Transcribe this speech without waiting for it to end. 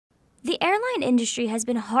The airline industry has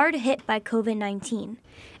been hard hit by COVID-19.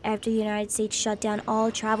 After the United States shut down all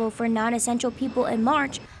travel for non-essential people in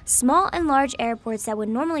March, small and large airports that would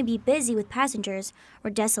normally be busy with passengers were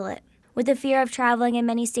desolate. With the fear of traveling in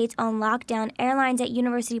many states on lockdown, airlines at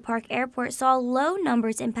University Park Airport saw low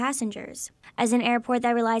numbers in passengers. As an airport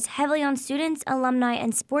that relies heavily on students, alumni,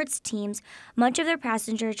 and sports teams, much of their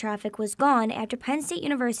passenger traffic was gone after Penn State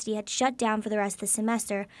University had shut down for the rest of the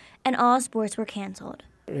semester and all sports were canceled.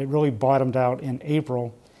 It really bottomed out in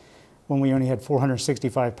April when we only had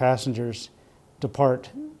 465 passengers depart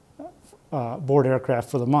board aircraft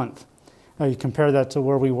for the month. Now you compare that to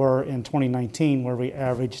where we were in 2019, where we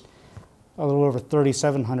averaged a little over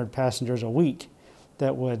 3,700 passengers a week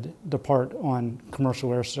that would depart on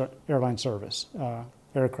commercial airline service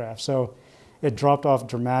aircraft. So it dropped off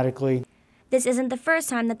dramatically. This isn't the first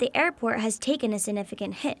time that the airport has taken a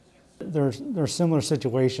significant hit. There's similar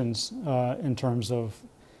situations in terms of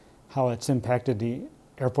how it's impacted the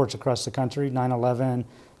airports across the country. 9/11,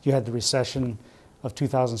 you had the recession of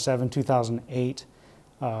 2007, 2008,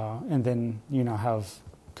 and then you now have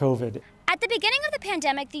COVID. At the beginning of the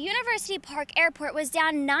pandemic, the University Park Airport was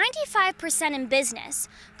down 95% in business.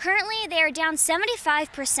 Currently, they are down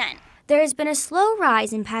 75%. There has been a slow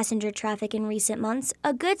rise in passenger traffic in recent months,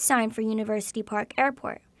 a good sign for University Park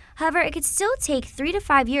Airport. However, it could still take 3 to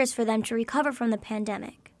 5 years for them to recover from the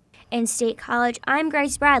pandemic. In State College, I'm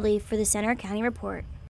Grace Bradley for the Centre County Report.